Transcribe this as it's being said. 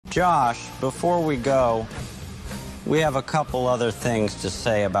Josh, before we go, we have a couple other things to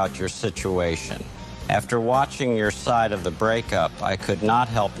say about your situation. After watching your side of the breakup, I could not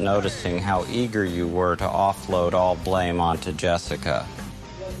help noticing how eager you were to offload all blame onto Jessica.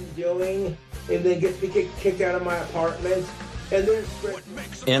 What I'm doing, and then gets me kicked out of my apartment, and then...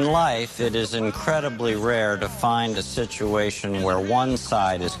 In life, it is incredibly rare to find a situation where one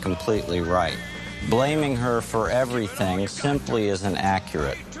side is completely right. Blaming her for everything simply isn't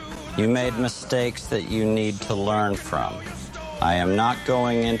accurate. You made mistakes that you need to learn from. I am not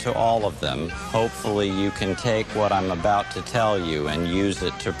going into all of them. Hopefully you can take what I'm about to tell you and use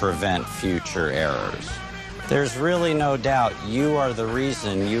it to prevent future errors. There's really no doubt you are the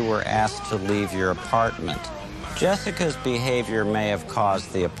reason you were asked to leave your apartment. Jessica's behavior may have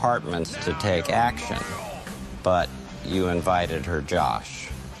caused the apartments to take action, but you invited her, Josh.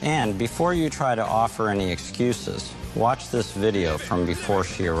 And before you try to offer any excuses, watch this video from before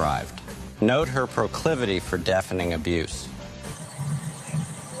she arrived. Note her proclivity for deafening abuse.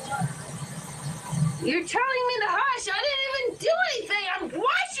 You're telling me to hush. I didn't even do anything. I'm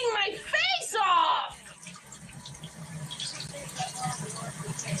washing my face off.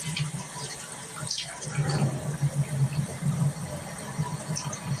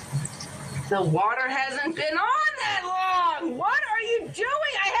 The water hasn't been on that long. What are you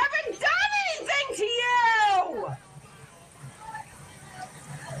doing? I haven't done anything to you.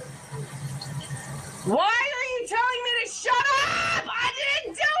 Why are you telling me to shut up? I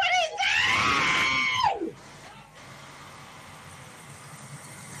didn't do anything!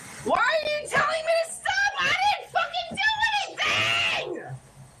 Why are you telling me to stop? I didn't fucking do anything!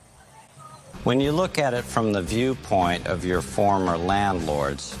 When you look at it from the viewpoint of your former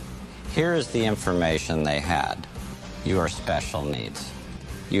landlords, here is the information they had. You are special needs.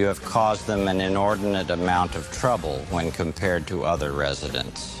 You have caused them an inordinate amount of trouble when compared to other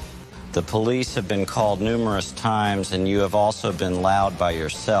residents. The police have been called numerous times, and you have also been loud by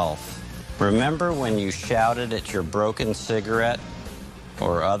yourself. Remember when you shouted at your broken cigarette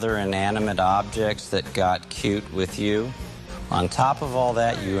or other inanimate objects that got cute with you? On top of all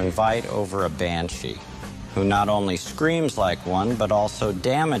that, you invite over a banshee, who not only screams like one, but also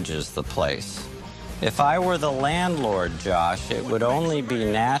damages the place. If I were the landlord, Josh, it would only be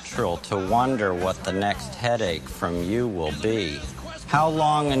natural to wonder what the next headache from you will be. How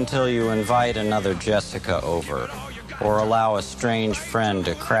long until you invite another Jessica over, or allow a strange friend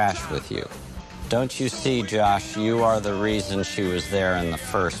to crash with you? Don't you see, Josh, you are the reason she was there in the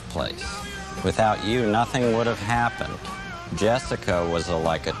first place. Without you, nothing would have happened. Jessica was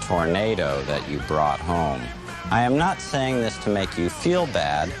like a tornado that you brought home. I am not saying this to make you feel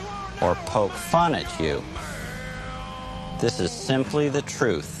bad or poke fun at you. This is simply the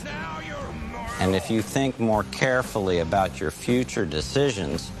truth. And if you think more carefully about your future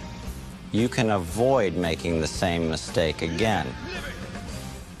decisions, you can avoid making the same mistake again.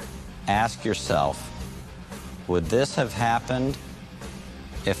 Ask yourself, would this have happened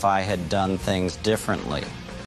if I had done things differently?